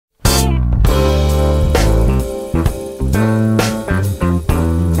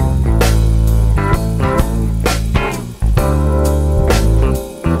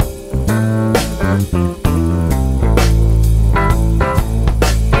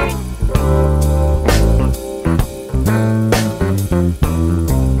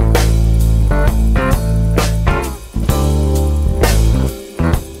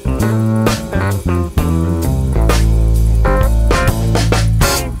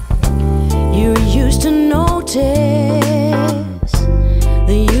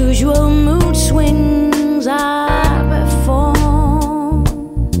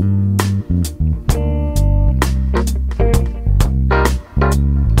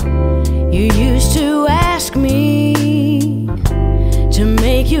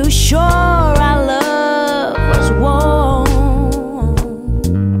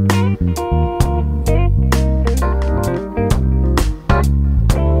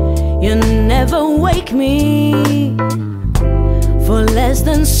never wake me for less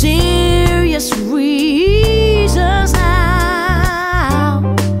than serious reasons now.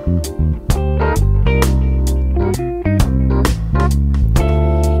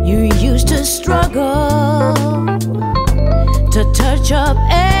 You used to struggle to touch up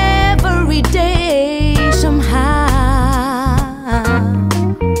every day somehow.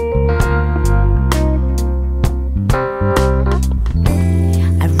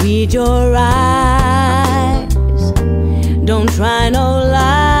 I read your eyes, don't try no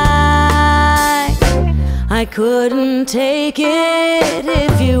lie. I couldn't take it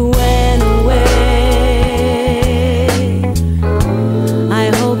if you went away. I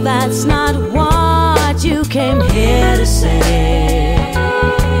hope that's not what you came here to say.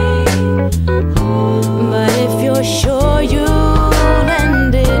 But if you're sure you'll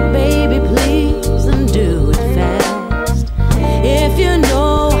end it, baby, please, then do it fast. If you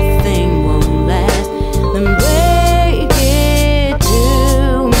know a thing won't last, then break it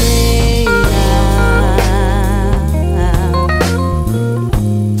to me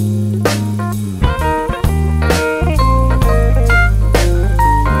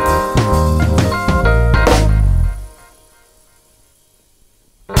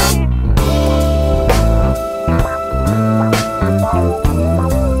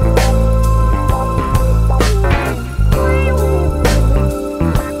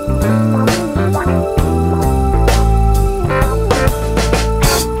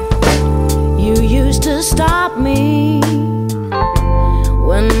stop me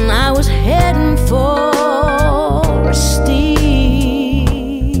when I was heading for a steep.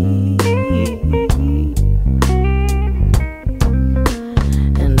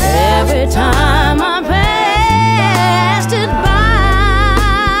 And every time I passed it by,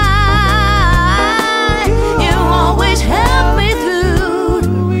 you always helped me through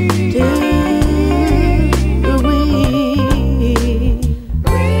to the week.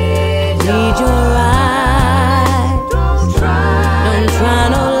 Read your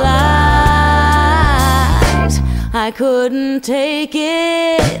I couldn't take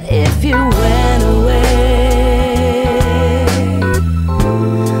it if you went away.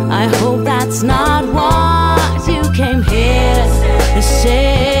 I hope that's not what you came here to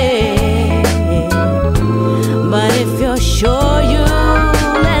say. But if you're sure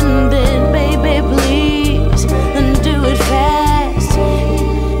you'll end it, baby, please, then do it fast.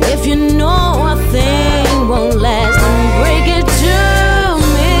 If you know a thing won't last, then break it to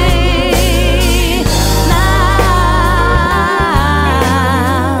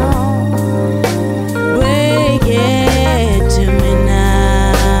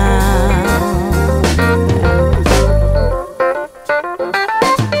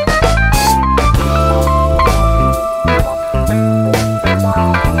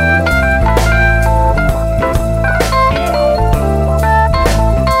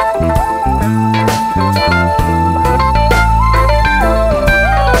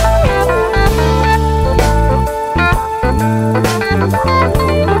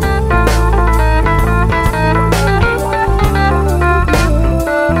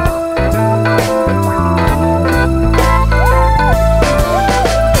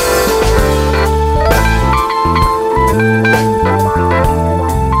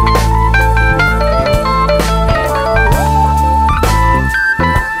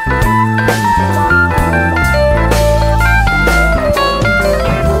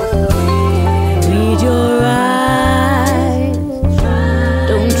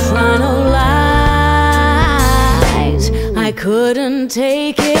I couldn't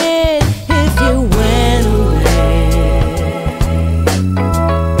take it if you went away.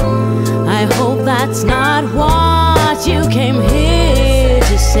 I hope that's not what you came here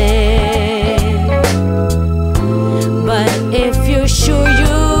to say. But if you're sure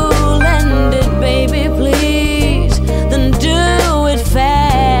you'll end it, baby, please, then do it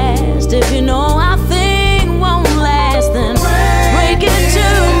fast. If you know our thing won't last, then break it to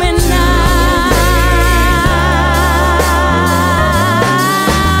me.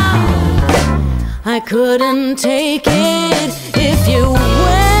 I couldn't take it if you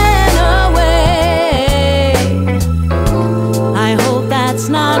went away. I hope that's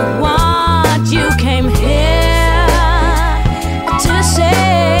not